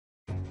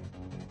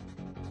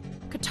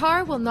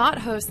Qatar will not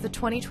host the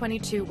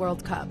 2022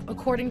 World Cup,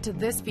 according to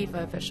this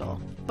FIFA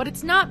official. But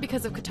it's not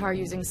because of Qatar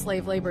using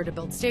slave labor to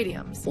build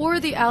stadiums,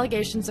 or the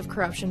allegations of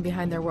corruption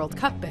behind their World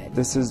Cup bid.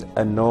 This is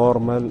a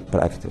normal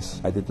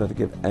practice. I did not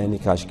give any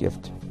cash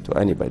gift to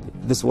anybody.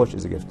 This watch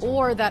is a gift.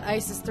 Or that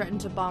ISIS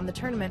threatened to bomb the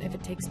tournament if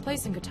it takes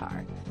place in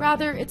Qatar.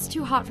 Rather, it's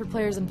too hot for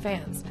players and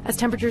fans, as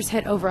temperatures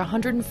hit over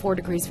 104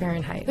 degrees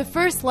Fahrenheit. The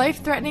first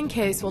life-threatening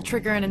case will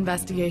trigger an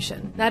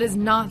investigation. That is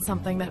not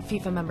something that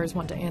FIFA members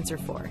want to answer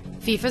for.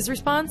 FIFA's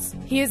response?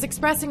 He is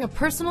expressing a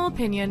personal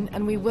opinion,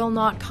 and we will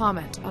not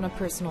comment on a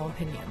personal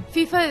opinion.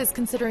 FIFA is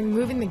considering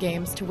moving the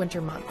games to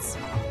winter months.